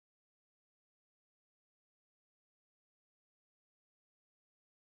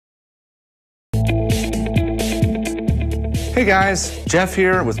Hey guys, Jeff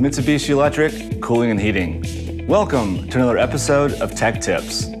here with Mitsubishi Electric Cooling and Heating. Welcome to another episode of Tech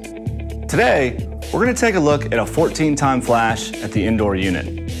Tips. Today, we're going to take a look at a 14-time flash at the indoor unit.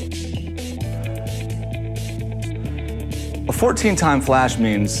 A 14-time flash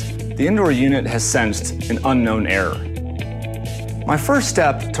means the indoor unit has sensed an unknown error. My first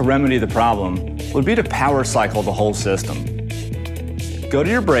step to remedy the problem would be to power cycle the whole system. Go to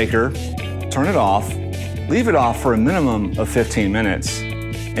your breaker, turn it off, leave it off for a minimum of 15 minutes,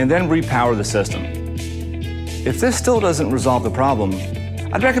 and then repower the system. If this still doesn't resolve the problem,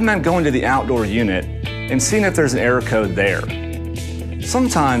 I'd recommend going to the outdoor unit and seeing if there's an error code there.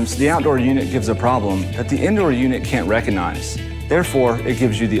 Sometimes the outdoor unit gives a problem that the indoor unit can't recognize, therefore it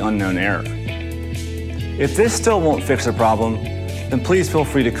gives you the unknown error. If this still won't fix the problem, then please feel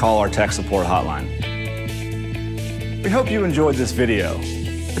free to call our tech support hotline. We hope you enjoyed this video.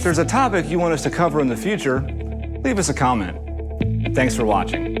 If there's a topic you want us to cover in the future, leave us a comment. Thanks for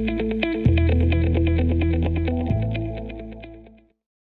watching.